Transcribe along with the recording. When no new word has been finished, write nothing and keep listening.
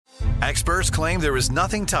Experts claim there is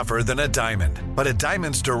nothing tougher than a diamond. But at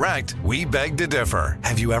Diamonds Direct, we beg to differ.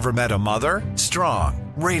 Have you ever met a mother?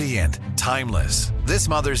 Strong, radiant, timeless. This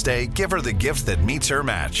Mother's Day, give her the gift that meets her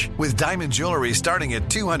match. With diamond jewelry starting at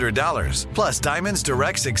 $200. Plus Diamonds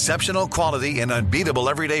Direct's exceptional quality and unbeatable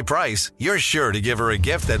everyday price, you're sure to give her a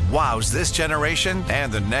gift that wows this generation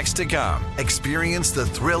and the next to come. Experience the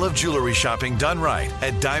thrill of jewelry shopping done right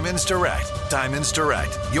at Diamonds Direct. Diamonds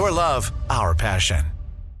Direct. Your love, our passion.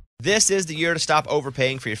 This is the year to stop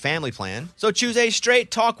overpaying for your family plan. So choose a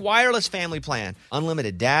Straight Talk Wireless family plan.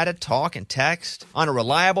 Unlimited data, talk, and text on a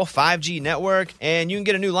reliable 5G network. And you can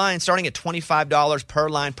get a new line starting at $25 per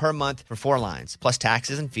line per month for 4 lines, plus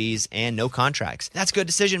taxes and fees and no contracts. That's good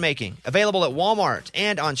decision making. Available at Walmart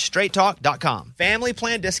and on straighttalk.com. Family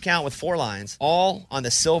plan discount with 4 lines, all on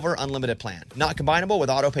the Silver Unlimited plan. Not combinable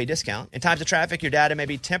with auto pay discount. In times of traffic, your data may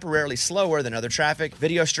be temporarily slower than other traffic.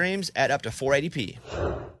 Video streams at up to 480p.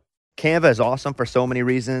 Canva is awesome for so many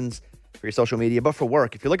reasons, for your social media, but for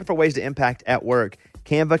work. If you're looking for ways to impact at work,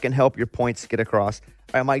 Canva can help your points get across.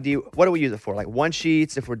 All right, Mike, what do we use it for? Like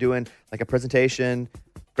one-sheets, if we're doing like a presentation,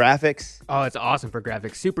 graphics? Oh, it's awesome for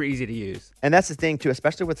graphics. Super easy to use. And that's the thing, too,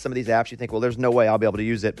 especially with some of these apps, you think, well, there's no way I'll be able to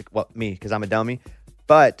use it. Well, me, because I'm a dummy.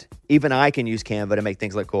 But even I can use Canva to make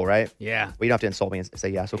things look cool, right? Yeah. Well, you don't have to insult me and say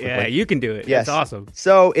yes so quickly. Yeah, you can do it. Yes. It's awesome.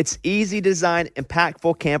 So it's easy design,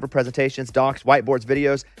 impactful Canva presentations, docs, whiteboards,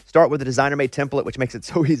 videos. Start with a designer-made template, which makes it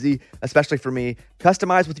so easy, especially for me.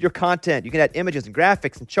 Customize with your content. You can add images and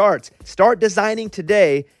graphics and charts. Start designing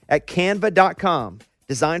today at canva.com.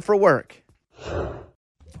 Design for work.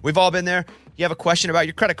 We've all been there. You have a question about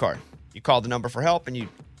your credit card. You call the number for help and you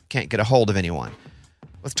can't get a hold of anyone.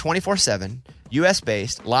 With 24/7,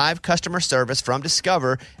 U.S.-based live customer service from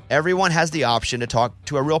Discover, everyone has the option to talk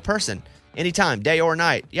to a real person anytime, day or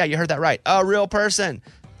night. Yeah, you heard that right. A real person.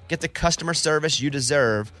 Get the customer service you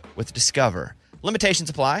deserve with Discover.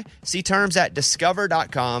 Limitations apply. See terms at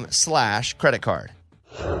discover.com/credit card.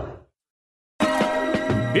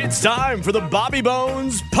 It's time for the Bobby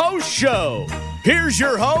Bones Post Show. Here's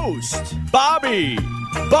your host, Bobby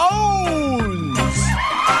Bones.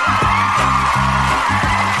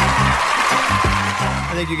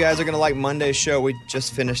 I think you guys are going to like Monday's show. We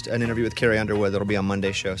just finished an interview with Carrie Underwood. That'll be on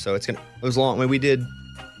Monday's show. So it was long. I mean, we did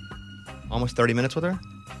almost 30 minutes with her.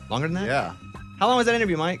 Longer than that? Yeah. How long was that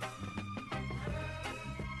interview, Mike?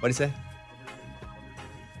 What'd he say?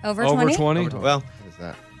 Over 20? Well, What is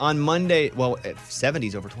that? on Monday, at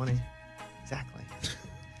 70's over 20. Exactly.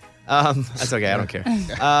 That's okay. I don't care.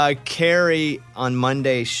 Carrie on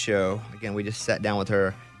Monday's show, again, we just sat down with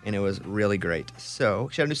her, and it was really great. So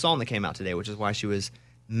she had a new song that came out today, which is why she was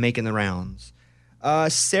making the rounds.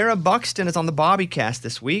 Sarah Buxton is on the Bobbycast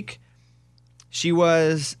this week. She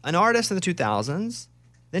was an artist in the 2000s.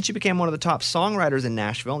 Then she became one of the top songwriters in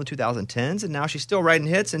Nashville in the 2010s, and now she's still writing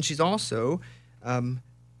hits, and she's also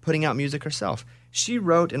putting out music herself. She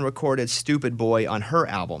wrote and recorded Stupid Boy on her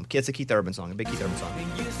album. It's a Keith Urban song, a big Keith Urban song.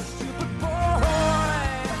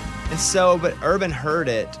 And so, but Urban heard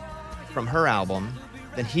it from her album,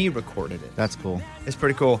 then he recorded it. That's cool. It's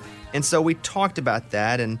pretty cool. And so we talked about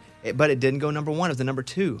that, but it didn't go number 1. It was the number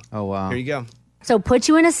 2. Oh, wow. Here you go. So Put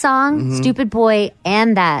You in a Song, Stupid Boy,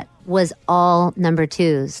 and that was all number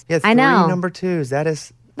 2s. Yeah, 3 I know. number 2s. That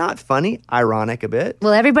is not funny. Ironic a bit.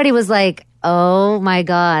 Well, everybody was like, oh my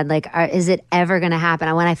God, like, is it ever going to happen?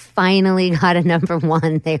 And when I finally got a number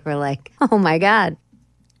 1, they were like, oh my God.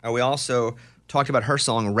 We also talked about her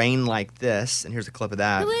song, Rain Like This, and here's a clip of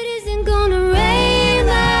that, It isn't gonna rain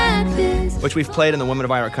like this. which we've played in the Women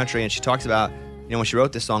of Ira Country, and she talks about, when she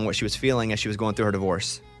wrote this song, what she was feeling as she was going through her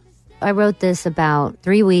divorce. I wrote this about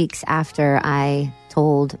 3 weeks after I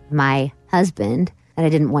told my husband that I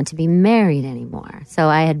didn't want to be married anymore. So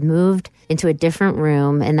I had moved into a different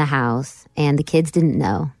room in the house, and the kids didn't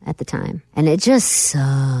know at the time. And it just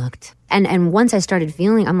sucked. And once I started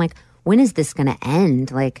feeling, I'm like, when is this going to end?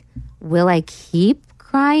 Like, will I keep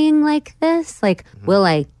crying like this? Like,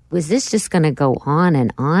 was this just going to go on?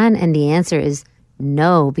 And the answer is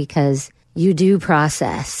no, because you do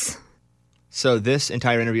process. So this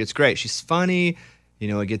entire interview, it's great. She's funny.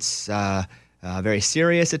 It gets very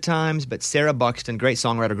serious at times. But Sarah Buxton, great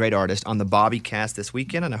songwriter, great artist, on the Bobbycast this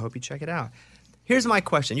weekend, and I hope you check it out. Here's my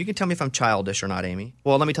question. You can tell me if I'm childish or not, Amy.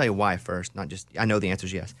 Well, let me tell you why first. Not just, I know the answer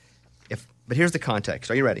is yes. But here's the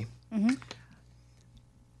context. Are you ready? Mm-hmm.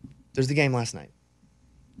 There's the game last night.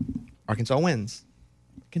 Arkansas wins.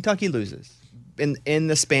 Kentucky loses. In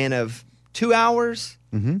the span of 2 hours,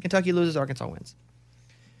 Kentucky loses, Arkansas wins.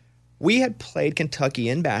 We had played Kentucky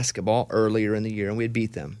in basketball earlier in the year, and we had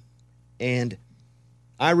beat them. And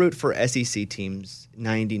I root for SEC teams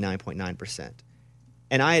 99.9%.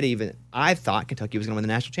 And I thought Kentucky was going to win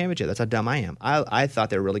the national championship. That's how dumb I am. I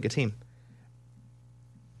thought they were a really good team.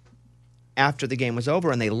 After the game was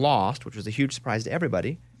over and they lost, which was a huge surprise to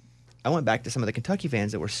everybody, I went back to some of the Kentucky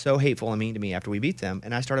fans that were so hateful and mean to me after we beat them,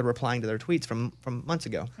 and I started replying to their tweets from months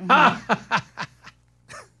ago. I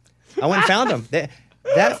went and found them.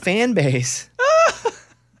 That fan base.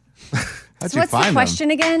 So what's the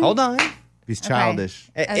question again? Hold on. He's childish.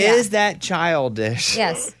 Is that childish?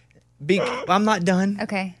 Yes. I'm not done.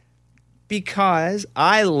 Okay. Because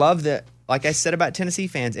I love like I said about Tennessee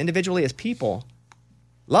fans, individually as people,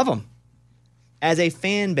 love them. As a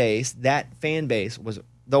fan base, that fan base was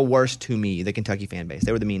the worst to me, the Kentucky fan base.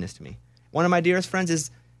 They were the meanest to me. One of my dearest friends is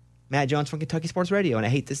Matt Jones from Kentucky Sports Radio, and I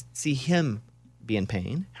hate to see him be in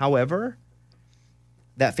pain. However,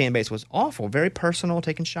 that fan base was awful, very personal,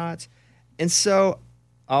 taking shots. And so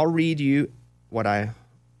I'll read you what I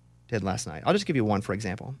did last night. I'll just give you one, for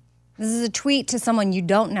example. This is a tweet to someone you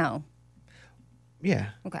don't know. Yeah.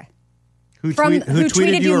 Okay. Who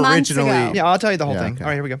tweeted you months originally? ago? Yeah, I'll tell you the whole thing. Okay. All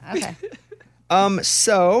right, here we go. Okay.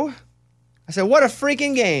 So I said, what a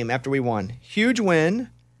freaking game after we won. Huge win.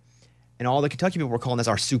 And all the Kentucky people were calling this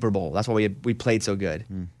our Super Bowl. That's why we played so good.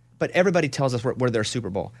 But everybody tells us we're their Super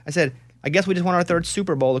Bowl. I said, I guess we just won our third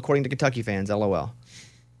Super Bowl according to Kentucky fans, LOL.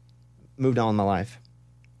 Moved on in my life.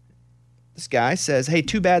 This guy says, hey,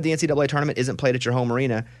 too bad the NCAA tournament isn't played at your home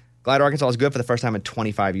arena. Glad Arkansas is good for the first time in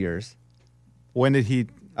 25 years. When did he?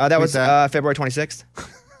 That was February 26th.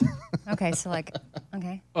 Okay, so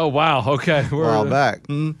okay. Oh, wow. Okay. A while back.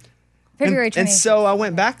 February 26th. And so I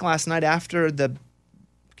went back last night after the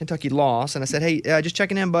Kentucky loss, and I said, hey, just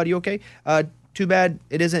checking in, buddy, you okay? Too bad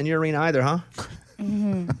it isn't in your arena either, huh?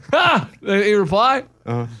 Did he reply?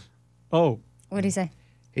 Oh. What did he say?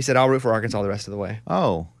 He said, I'll root for Arkansas the rest of the way.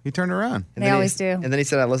 Oh, he turned around. They always do. And then he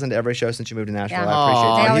said, I listened to every show since you moved to Nashville. Yeah. I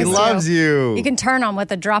appreciate They that. always He loves do. you. You can turn on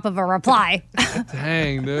with a drop of a reply.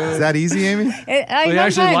 Dang, dude. Is that easy, Amy? He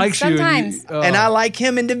actually likes you. Sometimes. And I like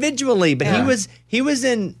him individually, but he was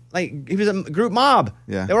in a group mob.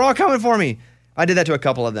 Yeah. They were all coming for me. I did that to a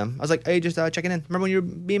couple of them. I was like, hey, just checking in. Remember when you were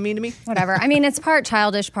being mean to me? Whatever. I mean, it's part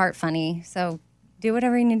childish, part funny. So do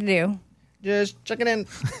whatever you need to do. Just checking in.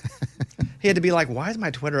 He had to be like, why is my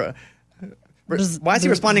Twitter... Why is he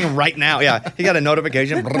responding right now? Yeah, he got a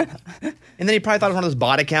notification. And then he probably thought it was one of those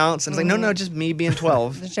bot accounts. And it's like, no, just me being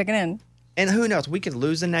 12. Just checking in. And who knows? We could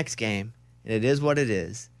lose the next game. And it is what it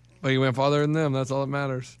is. Well, you went farther than them. That's all that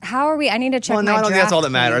matters. How are we? I need to check Well, no, my I don't think that's all that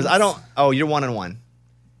draft matters. teams. I don't... Oh, you're 1-1.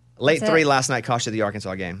 Late That's 3 it. last night cost you the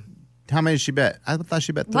Arkansas game. How many did she bet? I thought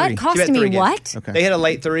she bet 3. What? She Cost bet me 3 again. what? Okay. They hit a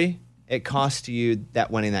late 3. It cost you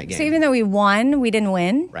winning that game. So even though we won, we didn't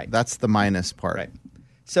win? Right. That's the minus part. Right.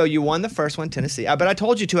 So you won the first one, Tennessee. But I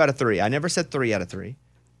told you 2 out of 3. I never said 3 out of 3.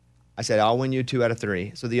 I said I'll win you 2 out of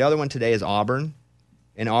 3. So the other one today is Auburn.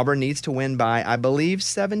 And Auburn needs to win by, I believe,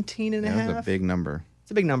 17 and a half. That's a big number.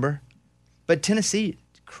 It's a big number. But Tennessee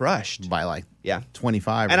crushed. By like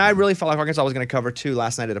 25. And I really felt like Arkansas was going to cover 2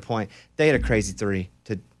 last night at a point. They had a crazy 3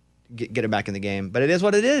 to get it back in the game. But it is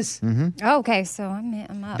what it is. Oh, okay, so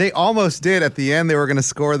I'm up. They almost did at the end. They were going to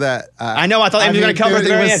score that. I know. I thought they were going to cover at the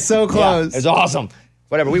very It end. was so close. Yeah, it was awesome.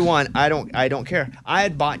 Whatever, we won. I don't care. I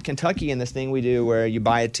had bought Kentucky in this thing we do where you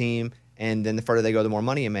buy a team and then the further they go, the more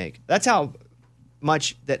money you make. That's how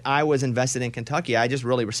much that I was invested in Kentucky. I just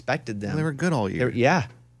really respected them. They were good all year. Yeah,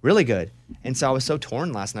 really good. And so I was so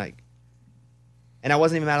torn last night. And I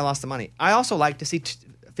wasn't even mad I lost the money. I also like to see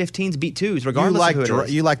 15s beat 2s, regardless of who it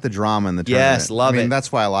is. You like the drama in the tournament. Yes, love it.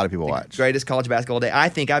 That's why a lot of people watch. Greatest college basketball day I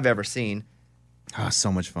think I've ever seen. Oh,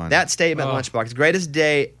 so much fun. That statement, Lunchbox, greatest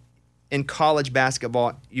day in college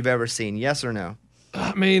basketball you've ever seen, yes or no?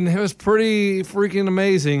 I mean, it was pretty freaking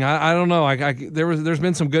amazing. I don't know. There's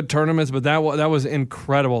been some good tournaments, but that was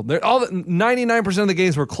incredible. 99% of the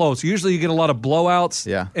games were close. Usually, you get a lot of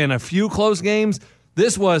blowouts and a few close games.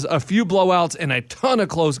 This was a few blowouts and a ton of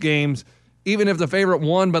close games. Even if the favorite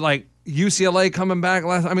won, but like UCLA coming back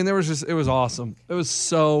last. I mean, it was awesome. It was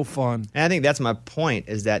so fun. And I think that's my point: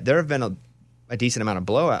 is that there have been a decent amount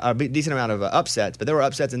of a decent amount of upsets, but there were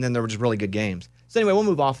upsets, and then there were just really good games. So anyway, we'll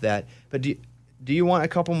move off that. But do you want a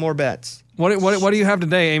couple more bets? What do you have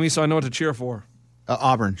today, Amy? So I know what to cheer for.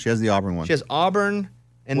 Auburn. She has the Auburn one. She has Auburn,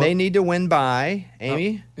 and they need to win by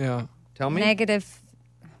Amy. Yeah. Tell me. Negative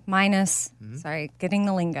minus. Sorry, getting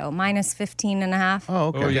the lingo. Minus 15.5. Oh,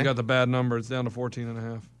 okay. Oh, you got the bad number. It's down to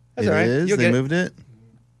 14.5. That's all right. It is? You'll They get moved it?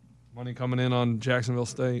 Money coming in on Jacksonville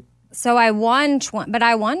State. So I won, but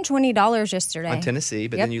I won $20 yesterday. on Tennessee,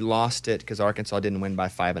 but then you lost it because Arkansas didn't win by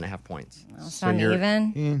 5.5 points. Well, it's not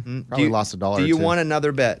even. Probably lost $1. Do you or two. want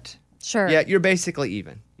another bet? Sure. Yeah, you're basically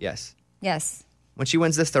even. Yes. Yes. When she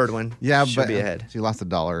wins this third one, she'll be ahead. She lost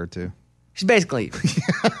 $1 or $2. She's basically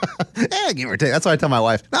give or take. That's why I tell my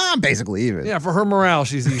wife, no, I'm basically even. Yeah, for her morale,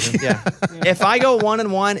 she's even. Yeah. If I go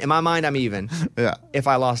 1-1, in my mind, I'm even. Yeah. If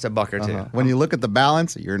I lost $1 or $2. When you look at the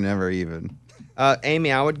balance, you're never even.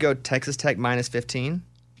 Amy, I would go Texas Tech minus 15.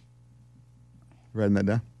 Writing that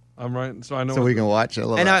down. I'm right, so I know. So we can watch it.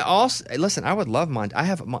 And I also listen. I would love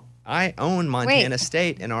I own Montana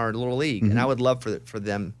State in our little league, and I would love for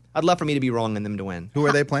them. I'd love for me to be wrong and them to win. Who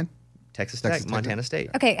are they playing? Texas Tech, Montana State.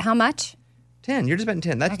 Okay, how much? 10. You're just betting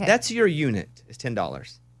 10. That's your unit. Is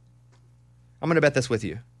 $10. I'm going to bet this with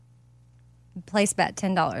you. Place bet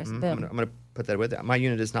 $10. Boom. I'm going to put that with it. My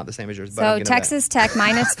unit is not the same as yours. But So Texas Tech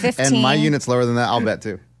minus 15. And my unit's lower than that. I'll bet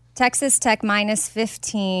too. Texas Tech minus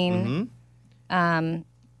 15. Done.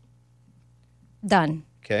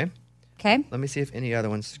 Okay. Okay. Let me see if any other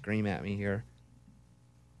ones scream at me here.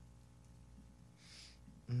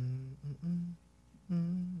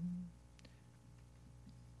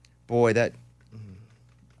 Boy, that.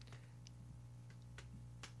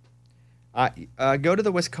 Go to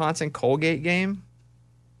the Wisconsin Colgate game.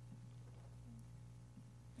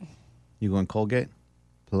 You going Colgate?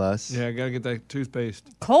 Plus. Yeah, I got to get that toothpaste.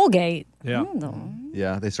 Colgate. Yeah.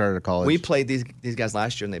 Yeah, they started at college. We played these guys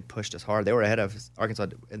last year, and they pushed us hard. They were ahead of Arkansas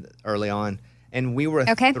early on, and we were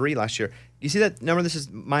 3 last year. You see that number? This is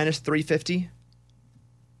minus 350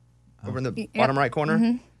 over in the bottom right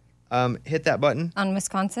corner. Hit that button On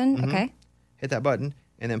Wisconsin. Okay. Hit that button,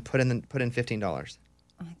 and then put in $15.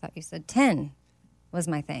 I thought you said 10 was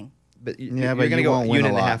my thing. But but you're going to you go won't win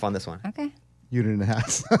unit a and a lot. half on this one. Okay. Unit and a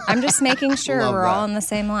half. I'm just making sure Love we're all that. on the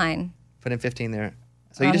same line. Put in 15 there.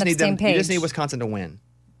 So We're you on just the need same them. You just page. need Wisconsin to win.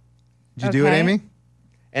 Did you do it, Okay. Amy?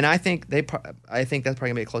 And I think I think that's probably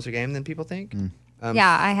gonna be a closer game than people think.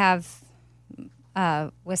 Yeah, I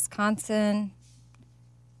have Wisconsin,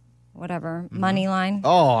 whatever, money line.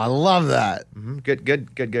 Oh, I love that. Good.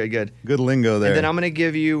 Good lingo there. And then I'm gonna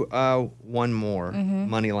give you one more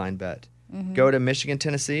money line bet. Go to Michigan,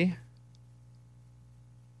 Tennessee,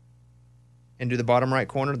 and do the bottom right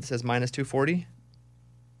corner that says minus 240.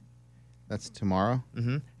 That's tomorrow.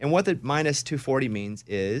 And what the minus 240 means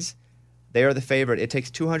is they are the favorite. It takes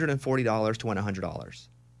 $240 to win $100.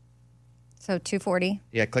 So 240.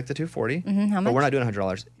 Yeah, click the 240. How But much? we're not doing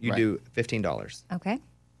 $100. You Right. do $15, Okay.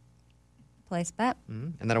 Place bet.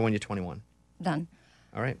 and that'll win you 21. Done.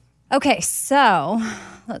 All right. Okay, so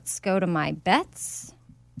let's go to my bets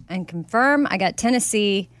and confirm. I got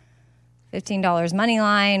Tennessee, $15 money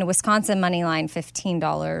line, Wisconsin money line,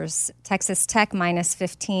 $15, Texas Tech minus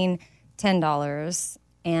 15, $10,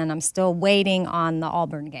 and I'm still waiting on the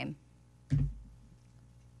Auburn game.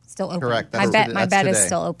 Still open. Correct. My That's bet is today.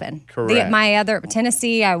 still open. Correct. My other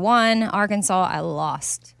Tennessee, I won. Arkansas, I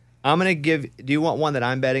lost. I'm going to give. Do you want one that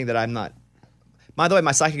I'm betting that I'm not? By the way,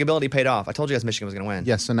 my psychic ability paid off. I told you guys Michigan was going to win.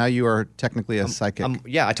 Yes, so now you are technically a psychic.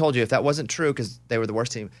 Yeah, I told you if that wasn't true because they were the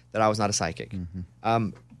worst team, that I was not a psychic. Do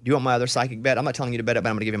you want my other psychic bet? I'm not telling you to bet it, but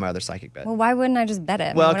I'm going to give you my other psychic bet. Well, why wouldn't I just bet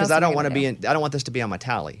it? Well, What because else I am don't gonna want to do? be in. I don't want this to be on my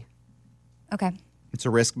tally. Okay. It's a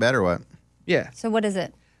risk bet or what? Yeah. So what is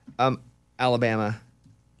it? Alabama.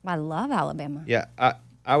 I love Alabama. Yeah.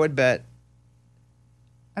 I would bet.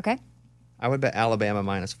 Okay. I would bet Alabama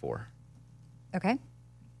minus 4. Okay.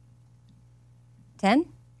 10?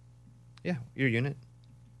 Yeah, your unit.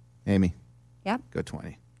 Amy, Yep. go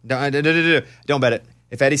 20. Don't bet it.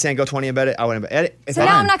 If Eddie's saying go 20 and bet it, I wouldn't bet it. If So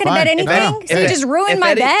now I'm not going to bet fine. anything? So you just ruined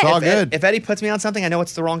my Eddie, bet? It's all good. If Eddie puts me on something, I know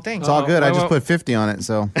it's the wrong thing. It's all good. I wait, just wait. put 50 on it,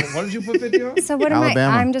 so. What did you put 50 on? So what am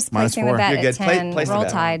Alabama, I'm just minus placing 4. the bet You're good. at 10. Place the Roll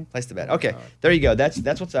bet. Tide. Place the bet. Okay, there you go. That's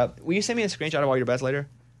what's up. Will you send me a screenshot of all your bets later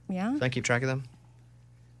Yeah. so I can keep track of them?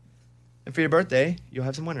 And for your birthday, you'll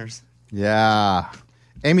have some winners. Yeah.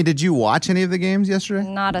 Amy, did you watch any of the games yesterday?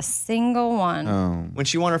 Not a single one. Oh. When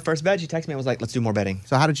she won her first bet, she texted me and was like, let's do more betting.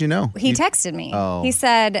 So how did you know? He texted me. Oh. He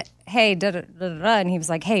said, hey, da-da-da-da-da, and he was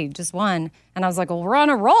like, hey, just won. And I was like, well, we're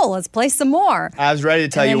on a roll. Let's play some more. I was ready to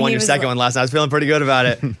tell And you then won he your was second like- one last night. I was feeling pretty good about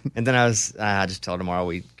it. And then I just tell her tomorrow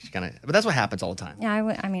we kind of, but that's what happens all the time. Yeah,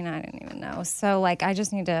 I mean, I didn't even know. So, like, I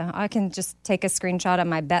can just take a screenshot of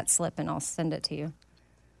my bet slip and I'll send it to you.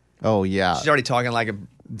 Oh, yeah. She's already talking like a,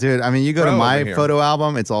 Dude, I mean, you go to Pro my over here. photo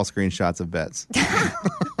album, it's all screenshots of bets.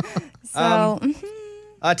 So,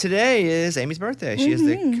 today is Amy's birthday. She is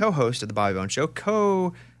the co-host of the Bobby Bones Show,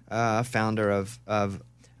 co-founder of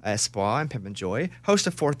Espoir and Pimp and Joy, host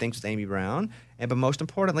of Four Things with Amy Brown, but most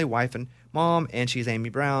importantly, wife and mom, and she's Amy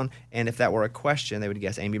Brown. And if that were a question, they would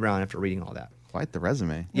guess Amy Brown after reading all that. Quite the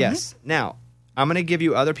resume. Yes. Now, I'm going to give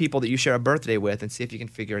you other people that you share a birthday with and see if you can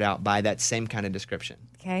figure it out by that same kind of description.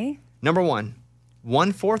 okay. Number 1,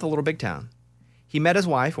 1/4 a Little Big Town. He met his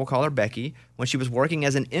wife, we'll call her Becky, when she was working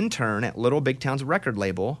as an intern at Little Big Town's record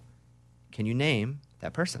label. Can you name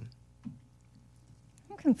that person?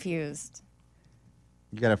 I'm confused.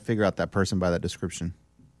 You got to figure out that person by that description.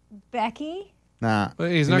 Becky? Nah.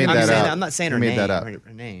 But he's you not made gonna that I'm, saying, up. I'm not saying You her made name. that up.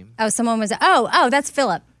 Her name. Oh, someone was. Oh, that's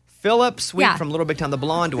Philip. Philip Sweet Yeah. from Little Big Town, the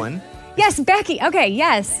blonde one. Yes, Becky. Okay,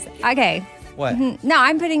 yes. Okay. What? No,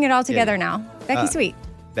 I'm putting it all together Yeah. now. Becky Sweet.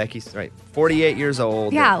 Becky's right. 48 years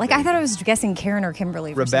old. Yeah, like I thought I was guessing Karen or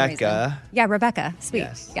Kimberly. For some Rebecca. reason. Yeah, Rebecca Sweet.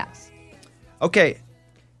 Yes. Yeah. Okay.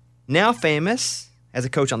 Now famous as a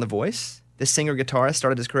coach on The Voice, this singer-guitarist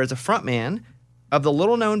started his career as a frontman of the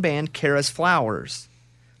little-known band Kara's Flowers.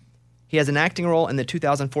 He has an acting role in the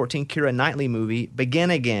 2014 Keira Knightley movie,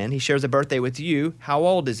 Begin Again. He shares a birthday with you. How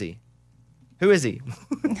old is he? Who is he?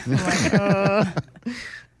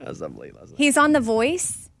 That's unbelievable. He's on The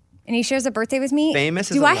Voice, and he shares a birthday with me.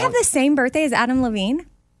 Famous as Do a I have the same birthday as Adam Levine?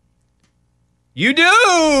 You do!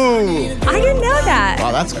 I didn't know that.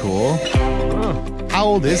 Wow, that's cool. How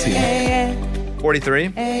old is he? 43?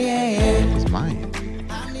 He's mine.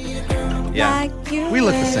 Yeah. We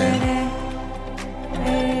look the same.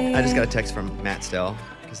 I just got a text from Matt Stell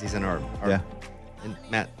because he's in our Yeah. and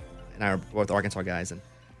Matt and I are both Arkansas guys, and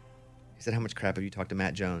he said, "How much crap have you talked to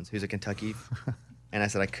Matt Jones, who's a Kentucky?" And I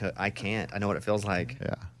said, I can't. I know what it feels like."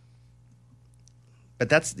 Yeah. But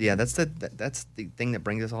that's the thing that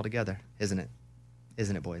brings us all together, isn't it?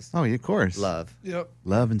 Isn't it, boys? Oh, of course. Love. Yep.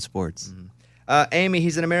 Love and sports. Amy,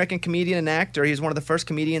 he's an American comedian and actor. He's one of the first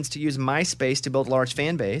comedians to use MySpace to build a large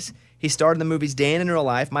fan base. He starred in the movies Dan in Real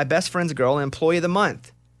Life, My Best Friend's Girl, and Employee of the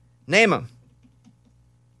Month. Name him.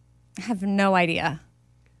 I have no idea.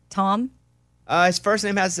 Tom? His first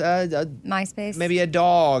name has MySpace? maybe a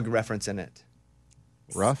dog reference in it.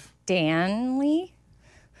 Rough? Stanley?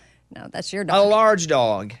 No, that's your A dog. large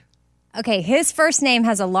dog. Okay, his first name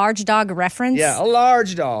has a large dog reference. Yeah, a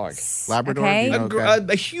large dog. Labrador? Okay. Do you know, A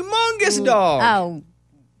humongous dog. Oh,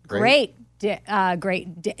 great.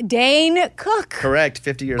 Dane Cook. Correct,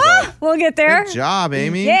 50 years old. We'll get there. Good job,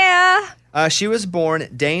 Amy. Yeah. She was born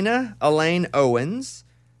Dana Elaine Owens,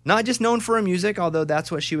 not just known for her music, although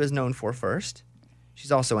that's what she was known for first.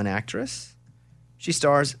 She's also an actress. She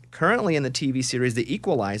stars currently in the TV series The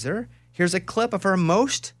Equalizer. Here's a clip of her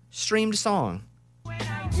most streamed song.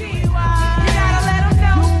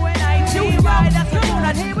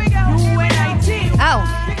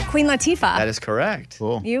 Oh, Queen Latifah. That is correct.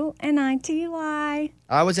 Cool. UNITY.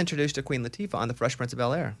 I was introduced to Queen Latifah on The Fresh Prince of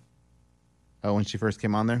Bel-Air Oh, when she first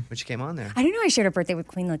came on there? when she came on there. I didn't know I shared a birthday with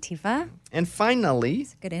Queen Latifah. And finally,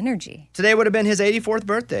 Good energy. today would have been his 84th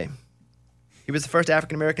birthday. He was the first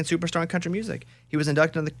African-American superstar in country music. He was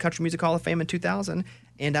inducted into the Country Music Hall of Fame in 2000,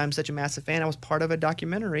 and I'm such a massive fan. I was part of a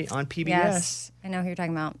documentary on PBS. Yes. I know who you're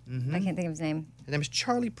talking about. I can't think of his name. His name is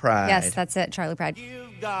Charlie Pride. Yes, that's it. Charlie Pride.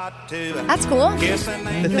 That's cool.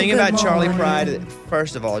 The thing about Charlie Pride,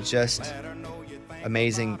 first of all, just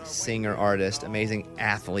amazing singer, artist, amazing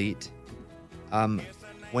athlete.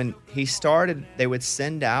 When he started, they would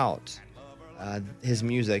send out his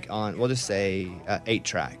music on, we'll just say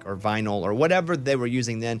 8-track or vinyl or whatever they were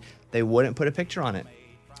using then. They wouldn't put a picture on it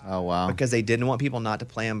Oh, wow. because they didn't want people not to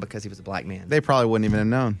play him because he was a black man. They probably wouldn't even have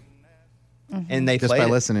known. And they Just played by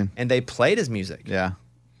it. listening. And they played his music. Yeah.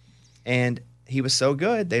 And he was so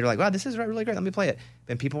good. They were like, wow, this is really great. Let me play it.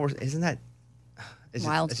 And people were, isn't that, it's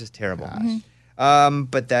Wild. Just, it's just terrible.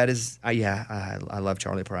 But that is, I love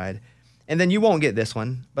Charlie Pride. And then you won't get this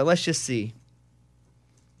one, but let's just see.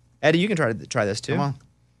 Eddie, you can try this too. Come on.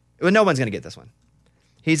 Well, no one's going to get this one.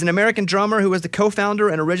 He's an American drummer who was the co-founder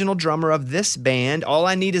and original drummer of this band. All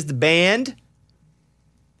I Need Is the Band.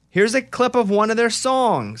 Here's a clip of one of their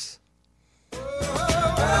songs.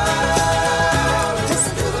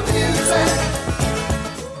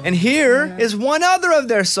 And here is one other of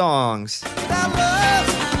their songs.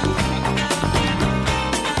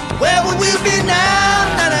 Where would we be now?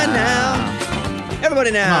 Now.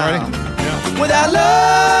 Everybody now. Ready? Without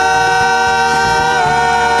love.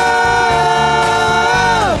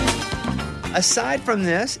 Aside from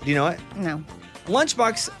this, do you know it? No.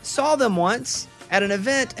 Lunchbox saw them once at an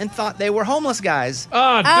event and thought they were homeless guys.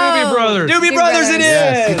 Ah, Doobie Oh. Brothers. Doobie Brothers it is.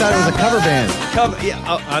 Yes, he thought it was a cover band.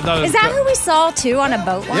 I thought it was Is that who we saw too on a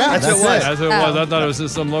boat once? Yeah, That's what it was. That's what it was. Oh. I thought it was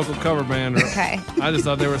just some local cover band. Or, Okay. I just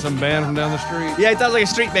thought they were some band from down the street. Yeah, he thought it was like a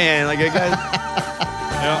street band. Like a guy.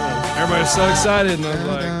 Yeah. Everybody's so excited, and I was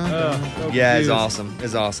like, oh. So Yeah, it's confused. awesome.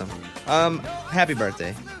 It's awesome. Happy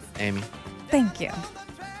birthday, Amy. Thank you.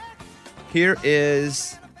 Here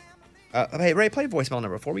is. Hey, Ray, play voicemail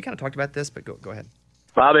number 4. We kind of talked about this, but go ahead.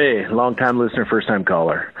 Bobby, long-time listener, first-time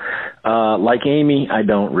caller. Like Amy, I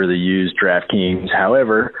don't really use DraftKings.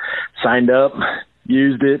 However, signed up,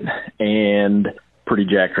 used it, and pretty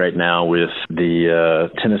jacked right now with the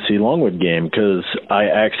Tennessee Longwood game because I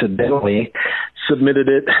accidentally submitted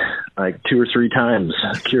it like 2 or 3 times.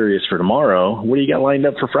 Curious for tomorrow. What do you got lined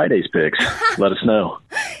up for Friday's picks? Let us know.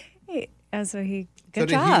 So he Good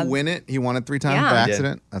job. Did he win it? He won it 3 times by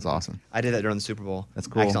accident? That's awesome. I did that during the Super Bowl. That's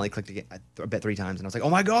cool. I accidentally clicked again. I bet 3 times, and I was like, oh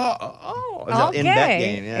my God. Oh, it was an in-bet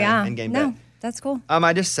game. Yeah. In-game bet. That's cool.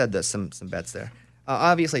 I just said that some bets there.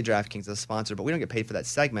 Obviously, DraftKings is a sponsor, but we don't get paid for that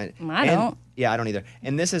segment. I don't. Yeah, I don't either.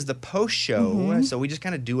 And this is the post show, so we just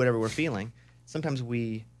kind of do whatever we're feeling. Sometimes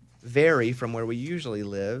we vary from where we usually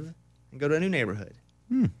live and go to a new neighborhood.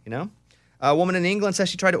 You know? A woman in England says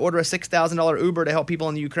she tried to order a $6,000 Uber to help people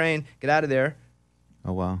in the Ukraine get out of there.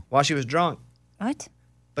 Oh, wow. While she was drunk. What?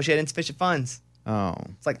 But she had insufficient funds. Oh.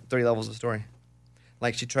 It's like 3 levels of story.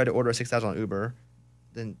 Like she tried to order a $6,000 Uber,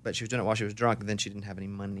 but she was doing it while she was drunk, and then she didn't have any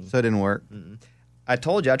money. So it didn't work? I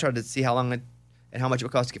told you, I tried to see how long and how much it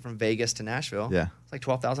would cost to get from Vegas to Nashville. Yeah. It's like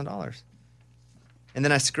 $12,000. And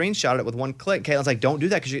then I screenshotted it with 1 click. Caitlin's like, don't do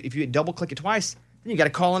that, because if you double click it twice, then you got to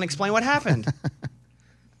call and explain what happened.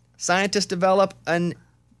 Scientists develop an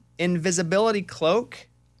invisibility cloak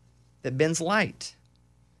that bends light.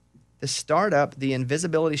 The startup, the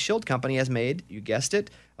Invisibility Shield Company, has made, you guessed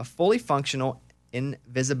it, a fully functional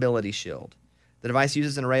invisibility shield. The device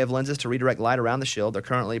uses an array of lenses to redirect light around the shield. They're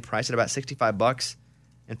currently priced at about $65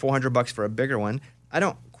 and $400 for a bigger one. I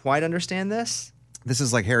don't quite understand this. This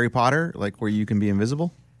is like Harry Potter, like where you can be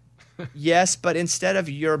invisible? Yes, but instead of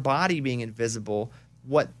your body being invisible,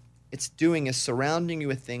 what it's doing is surrounding you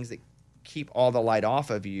with things that keep all the light off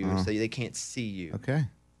of you so they can't see you. Okay.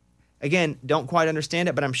 Again, don't quite understand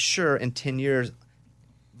it, but I'm sure in 10 years,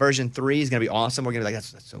 version 3 is going to be awesome. We're going to be like,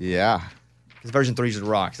 that's so cool. Yeah. Because version 3 just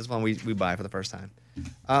rocks. That's one we buy for the first time.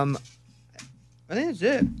 I think that's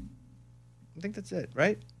it. I think that's it,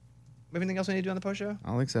 right? Anything else we need to do on the post show? I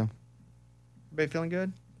don't think so. Everybody feeling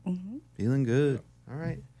good? Feeling good. All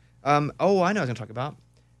right. I know what I was going to talk about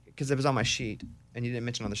because it was on my sheet, and you didn't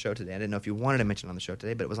mention it on the show today. I didn't know if you wanted to mention it on the show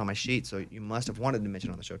today, but it was on my sheet, so you must have wanted to mention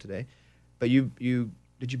it on the show today. But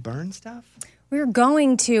did you burn stuff? We were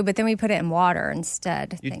going to, but then we put it in water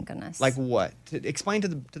instead. Thank goodness. Like what? Explain to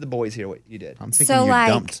the boys here what you did. I'm thinking you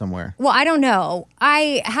dumped somewhere. Well, I don't know.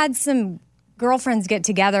 I had some girlfriends get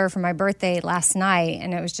together for my birthday last night,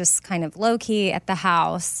 and it was just kind of low key at the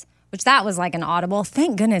house, which that was like an audible.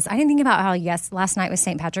 Thank goodness. I didn't think about how, last night was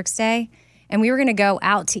St. Patrick's Day, and we were going to go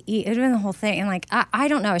out to eat. It would have been the whole thing. And like, I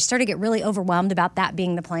don't know. I started to get really overwhelmed about that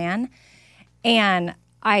being the plan. And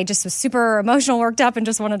I just was super emotional, worked up, and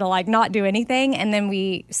just wanted to like not do anything. And then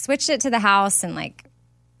we switched it to the house and like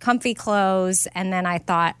comfy clothes. And then I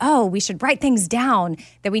thought, oh, we should write things down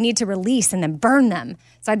that we need to release and then burn them.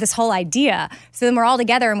 So I had this whole idea. So then we're all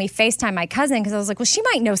together and we FaceTime my cousin because I was like, well, she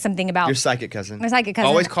might know something about your psychic cousin. My psychic cousin.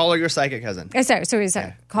 Always call her your psychic cousin. We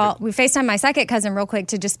FaceTime my psychic cousin real quick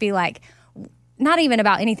to just be like, not even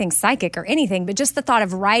about anything psychic or anything, but just the thought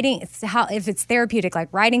of writing, if it's therapeutic, like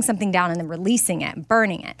writing something down and then releasing it and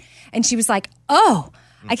burning it. And she was like, oh,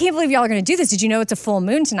 I can't believe y'all are going to do this. Did you know it's a full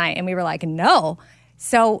moon tonight? And we were like, no.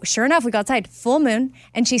 So sure enough, we go outside, full moon.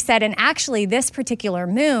 And she said, and actually this particular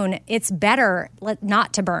moon, it's better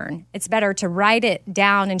not to burn. It's better to write it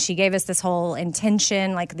down. And she gave us this whole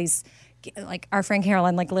intention, like our friend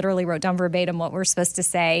Caroline, like literally wrote down verbatim what we're supposed to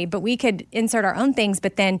say. But we could insert our own things,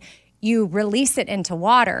 but then you release it into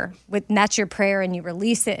water and that's your prayer, and you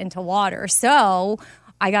release it into water. So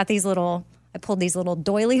I pulled these little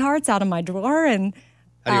doily hearts out of my drawer, and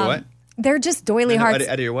out of your what? They're just doily hearts.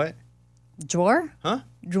 Out of your what? Drawer? Huh?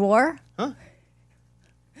 Drawer? Huh?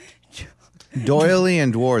 Doily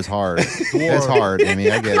and drawer is hard. It's hard, Amy.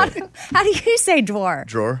 I get it. How do you say drawer?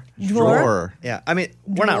 Drawer. Drawer. Yeah, I mean,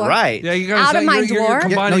 we're not right. Yeah, you guys Out of my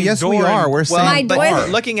drawer? Yes, we are. We're saying my drawer.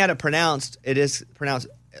 Looking at it pronounced, it is pronounced.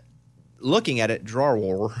 Looking at it,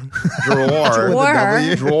 drawer. Drawer.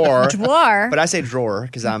 But I say drawer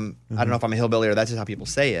because I don't know if I'm a hillbilly or that's just how people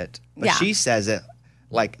say it. But Yeah. she says it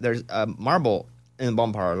like there's a marble in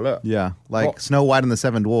bon parleur. Yeah, like Snow White and the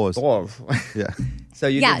Seven Dwarfs. Yeah. So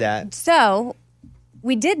you did that. So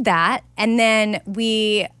we did that, and then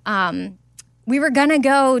we were gonna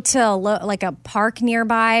go to like a park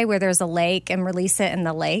nearby where there's a lake and release it in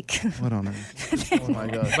the lake. What on earth? Oh my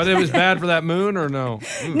God. But it was bad for that moon or no?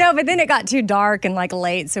 No, but then it got too dark and like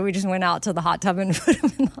late, so we just went out to the hot tub and put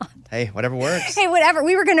them in the hot tub. Hey, whatever works. Hey, whatever.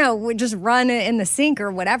 We were gonna just run it in the sink or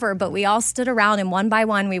whatever, but we all stood around and one by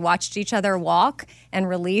one we watched each other walk and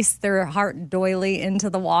release their heart doily into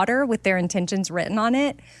the water with their intentions written on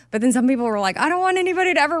it. But then some people were like, I don't want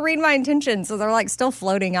anybody to ever read my intentions, so they're like still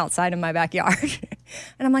floating outside in my backyard.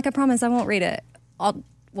 And I'm like, I promise I won't read it. I'll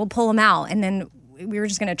we'll pull them out. And then we were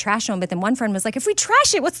just going to trash them. But then one friend was like, if we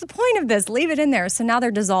trash it, what's the point of this? Leave it in there. So now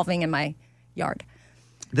they're dissolving in my yard.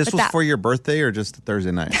 This was for your birthday or just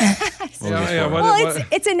Thursday night?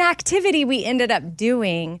 It's an activity we ended up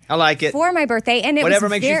doing. I like it. For my birthday. And it Whatever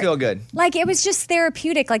was makes you feel good. Like, it was just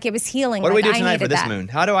therapeutic. Like, it was healing. What do we do I tonight for needed this that. moon?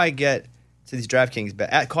 How do I get to these DraftKings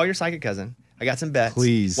bets? Call your psychic cousin. I got some bets.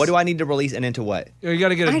 Please. What do I need to release and into what? You got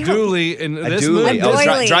to get a dually. And A this dually. moon,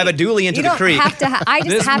 Oh, drive a dually into You the don't creek. have to I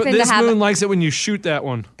just happen to this have moon likes it when you shoot that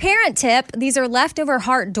one. Parent tip, these are leftover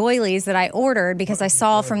heart doilies that I ordered because I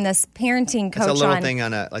saw from this parenting coach It's a little on. thing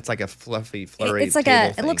on it's like a fluffy, flurry It's like table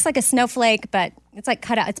it thing. looks like a snowflake, but it's like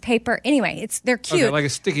cut out. It's paper. Anyway, they're cute. Okay, like a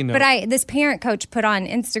sticky note. But this parent coach put on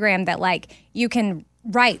Instagram that like you can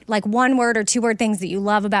write like 1 word or 2 word things that you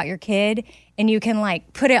love about your kid, and you can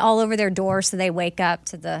like put it all over their door so they wake up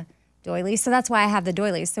to the doilies. So that's why I have the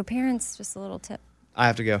doilies. So parents, just a little tip. I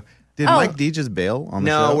have to go. Did Mike D just bail on the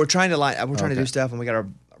show? No, we're trying to do stuff, and we got our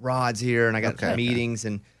rods here, and I got meetings,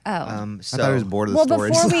 and so I thought he was bored of the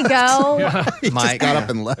storage. before we go, He Mike just got up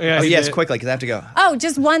and left. yes, quickly, because I have to go.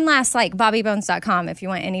 just one last BobbyBones.com if you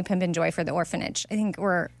want any pimp and joy for the orphanage. I think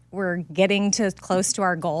we're getting to close to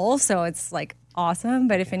our goal, so it's like awesome.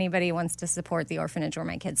 But if anybody wants to support the orphanage where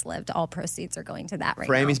my kids lived, all proceeds are going to that right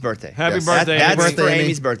For now. Amy's birthday. Happy birthday. That's Happy for birthday, Amy.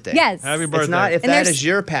 Amy's birthday. Yes. Happy birthday. It's not if And that there's- is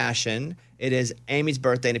your passion. It is Amy's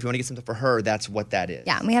birthday, and if you want to get something for her, that's what that is.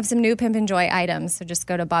 Yeah, and we have some new Pimp and Joy items, so just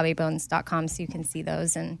go to BobbyBones.com so you can see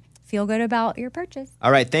those and feel good about your purchase.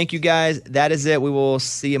 All right, thank you guys. That is it. We will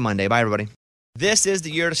see you Monday. Bye, everybody. This is the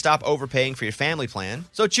year to stop overpaying for your family plan.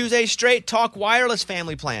 So choose a Straight Talk Wireless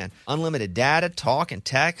family plan. Unlimited data, talk, and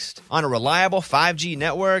text on a reliable 5G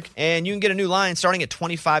network. And you can get a new line starting at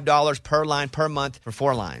 $25 per line per month for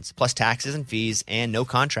 4 lines, plus taxes and fees and no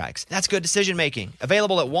contracts. That's good decision making.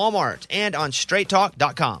 Available at Walmart and on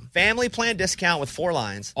straighttalk.com. Family plan discount with 4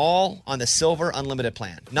 lines, all on the Silver Unlimited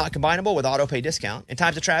plan. Not combinable with auto pay discount. In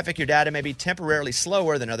times of traffic, your data may be temporarily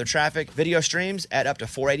slower than other traffic. Video streams at up to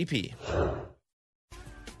 480p.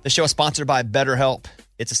 The show is sponsored by BetterHelp.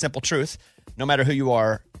 It's a simple truth. No matter who you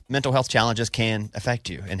are, mental health challenges can affect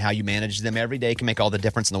you, and how you manage them every day can make all the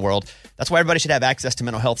difference in the world. That's why everybody should have access to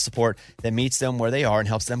mental health support that meets them where they are and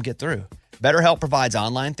helps them get through. BetterHelp provides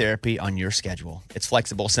online therapy on your schedule. It's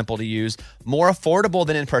flexible, simple to use, more affordable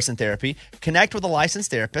than in-person therapy. Connect with a licensed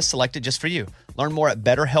therapist selected just for you. Learn more at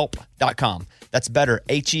BetterHelp.com. That's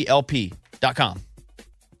BetterHelp.com.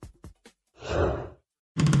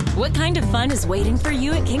 What kind of fun is waiting for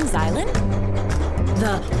you at Kings Island?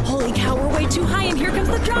 The holy cow, we're way too high and here comes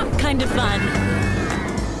the drop kind of fun.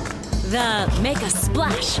 The make a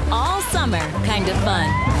splash all summer kind of fun.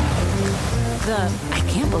 The I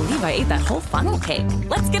can't believe I ate that whole funnel cake.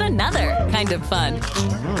 Let's get another kind of fun.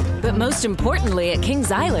 But most importantly, at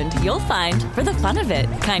Kings Island, you'll find for the fun of it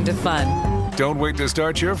kind of fun. Don't wait to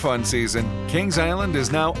start your fun season. Kings Island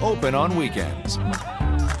is now open on weekends.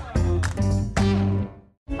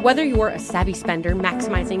 Whether you're a savvy spender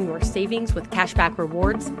maximizing your savings with cashback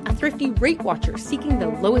rewards, a thrifty rate watcher seeking the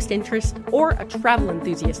lowest interest, or a travel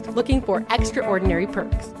enthusiast looking for extraordinary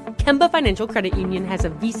perks, Kemba Financial Credit Union has a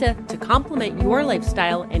visa to complement your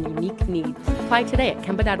lifestyle and unique needs. Apply today at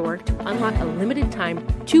Kemba.org to unlock a limited time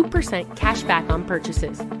 2% cash back on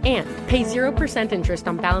purchases and pay 0% interest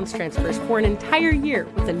on balance transfers for an entire year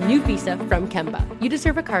with a new visa from Kemba. You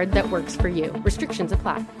deserve a card that works for you. Restrictions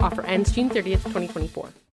apply. Offer ends June 30th, 2024.